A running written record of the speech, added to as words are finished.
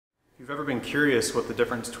ever been curious what the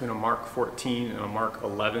difference between a Mark XIV and a Mark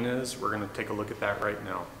XI is, we're going to take a look at that right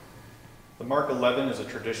now. The Mark XI is a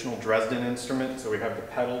traditional Dresden instrument, so we have the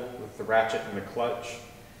pedal with the ratchet and the clutch,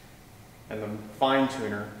 and the fine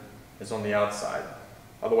tuner is on the outside.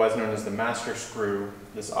 Otherwise known as the master screw,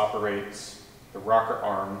 this operates the rocker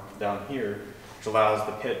arm down here, which allows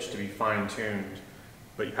the pitch to be fine-tuned,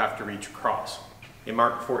 but you have to reach across. A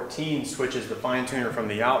Mark XIV switches the fine tuner from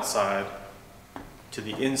the outside to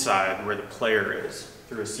the inside where the player is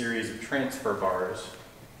through a series of transfer bars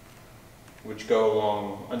which go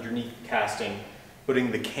along underneath the casting,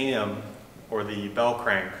 putting the cam or the bell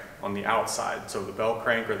crank on the outside. So the bell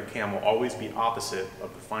crank or the cam will always be opposite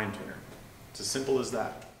of the fine tuner. It's as simple as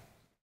that.